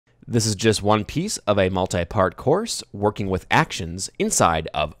This is just one piece of a multi-part course working with actions inside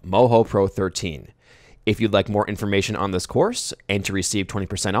of Moho Pro 13. If you'd like more information on this course and to receive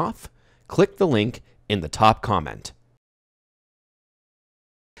 20% off, click the link in the top comment.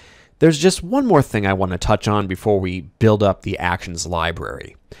 There's just one more thing I want to touch on before we build up the actions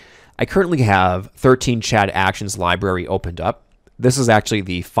library. I currently have 13 chat actions library opened up. This is actually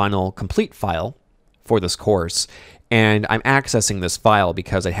the final complete file for this course, and I'm accessing this file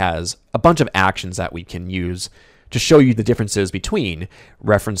because it has a bunch of actions that we can use to show you the differences between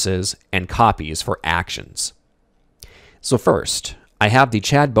references and copies for actions. So first, I have the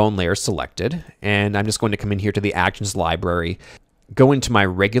Chad bone layer selected, and I'm just going to come in here to the actions library, go into my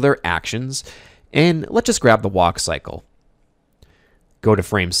regular actions, and let's just grab the walk cycle. Go to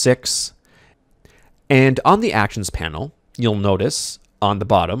frame 6, and on the actions panel, you'll notice on the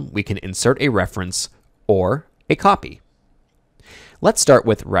bottom we can insert a reference or a copy. Let's start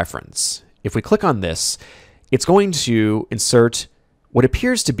with reference. If we click on this, it's going to insert what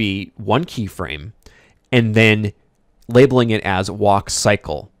appears to be one keyframe and then labeling it as walk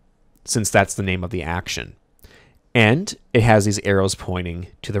cycle, since that's the name of the action. And it has these arrows pointing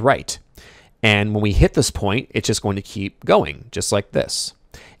to the right. And when we hit this point, it's just going to keep going, just like this.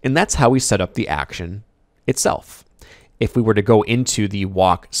 And that's how we set up the action itself. If we were to go into the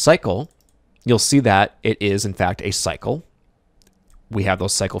walk cycle, you'll see that it is, in fact, a cycle. We have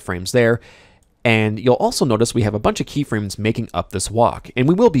those cycle frames there. And you'll also notice we have a bunch of keyframes making up this walk. And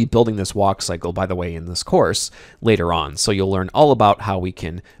we will be building this walk cycle, by the way, in this course later on. So you'll learn all about how we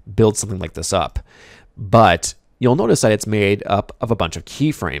can build something like this up. But you'll notice that it's made up of a bunch of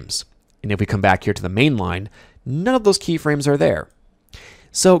keyframes. And if we come back here to the main line, none of those keyframes are there.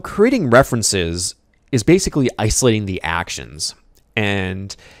 So creating references is basically isolating the actions.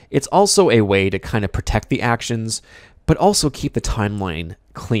 And it's also a way to kind of protect the actions, but also keep the timeline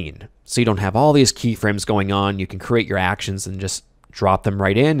clean. So you don't have all these keyframes going on. You can create your actions and just drop them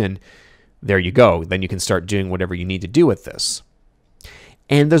right in, and there you go. Then you can start doing whatever you need to do with this.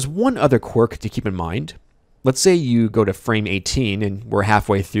 And there's one other quirk to keep in mind. Let's say you go to frame 18 and we're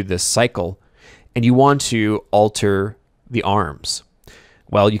halfway through this cycle and you want to alter the arms.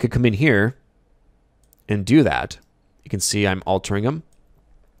 Well, you could come in here and do that. You can see I'm altering them.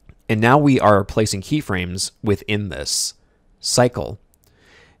 And now we are placing keyframes within this cycle.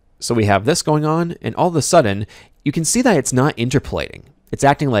 So we have this going on, and all of a sudden, you can see that it's not interpolating. It's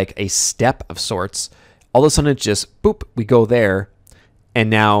acting like a step of sorts. All of a sudden, it's just, boop, we go there, and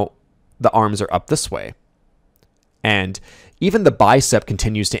now the arms are up this way. And even the bicep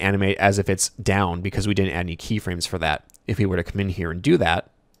continues to animate as if it's down because we didn't add any keyframes for that. If we were to come in here and do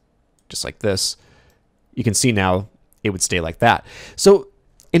that, just like this, you can see now it would stay like that. So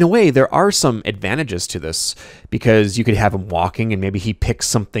in a way, there are some advantages to this because you could have him walking and maybe he picks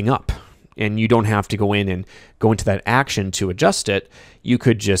something up and you don't have to go in and go into that action to adjust it. You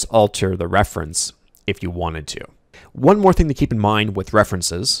could just alter the reference if you wanted to. One more thing to keep in mind with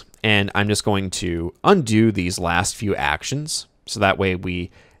references, and I'm just going to undo these last few actions so that way we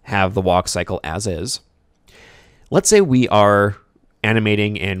have the walk cycle as is. Let's say we are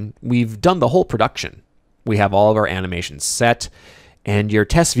animating and we've done the whole production. We have all of our animations set and you're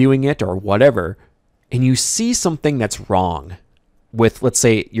test viewing it or whatever, and you see something that's wrong with, let's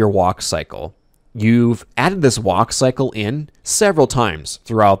say, your walk cycle. You've added this walk cycle in several times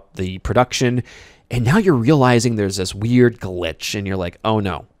throughout the production, and now you're realizing there's this weird glitch, and you're like, oh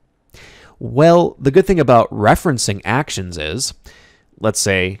no. Well, the good thing about referencing actions is, let's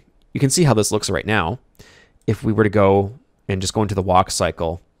say, you can see how this looks right now. If we were to go and just go into the walk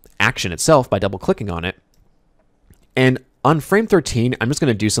cycle action itself by double clicking on it, and on frame 13, I'm just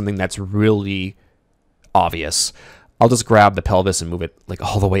going to do something that's really obvious. I'll just grab the pelvis and move it like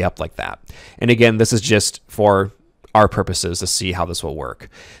all the way up like that. And again, this is just for our purposes to see how this will work.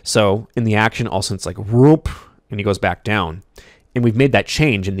 So in the action, also it's like whoop, and he goes back down. And we've made that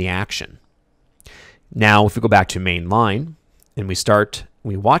change in the action. Now, if we go back to main line and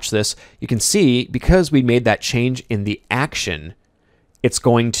we watch this, you can see because we made that change in the action, it's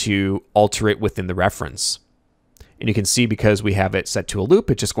going to alter it within the reference. And you can see because we have it set to a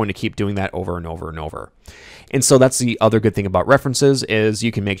loop, it's just going to keep doing that over and over and over. And so that's the other good thing about references is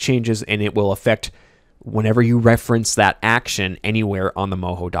you can make changes and it will affect whenever you reference that action anywhere on the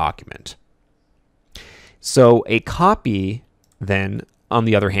Moho document. So a copy then, on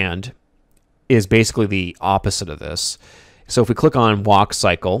the other hand, is basically the opposite of this. So if we click on walk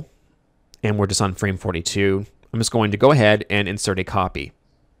cycle and we're just on frame 42, I'm just going to go ahead and insert a copy.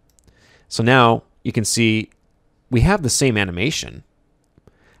 So now you can see we have the same animation.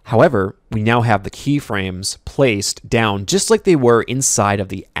 However, we now have the keyframes placed down just like they were inside of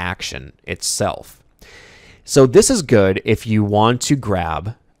the action itself. So this is good if you want to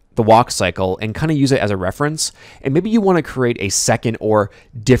grab the walk cycle and kind of use it as a reference, and maybe you want to create a second or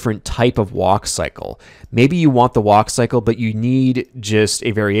different type of walk cycle. Maybe you want the walk cycle, but you need just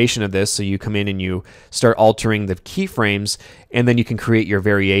a variation of this, so you come in and you start altering the keyframes, and then you can create your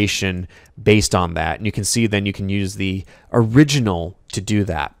variation based on that. And you can see then you can use the original to do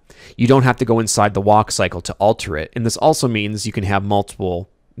that. You don't have to go inside the walk cycle to alter it, and this also means you can have multiple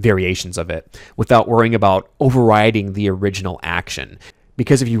variations of it without worrying about overriding the original action.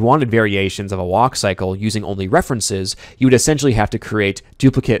 Because if you wanted variations of a walk cycle using only references, you would essentially have to create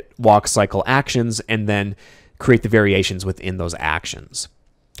duplicate walk cycle actions and then create the variations within those actions.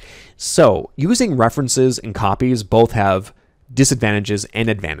 So using references and copies both have disadvantages and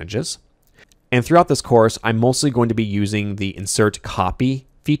advantages. And throughout this course, I'm mostly going to be using the insert copy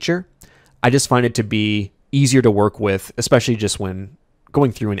feature. I just find it to be easier to work with, especially just when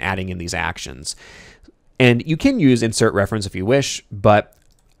going through and adding in these actions. And you can use insert reference if you wish, but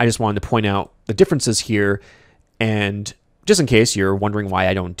I just wanted to point out the differences here. And just in case you're wondering why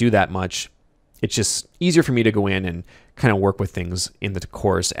I don't do that much, it's just easier for me to go in and kind of work with things in the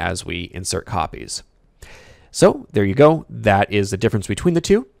course as we insert copies. So there you go. That is the difference between the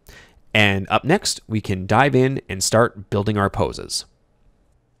two. And up next, we can dive in and start building our poses.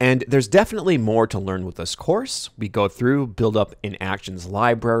 And there's definitely more to learn with this course. We go through, build up an actions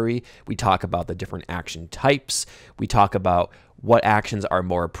library. We talk about the different action types. We talk about what actions are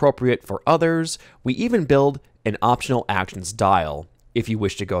more appropriate for others. We even build an optional actions dial if you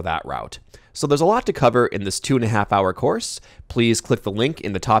wish to go that route. So there's a lot to cover in this 2.5-hour course. Please click the link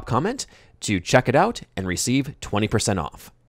in the top comment to check it out and receive 20% off.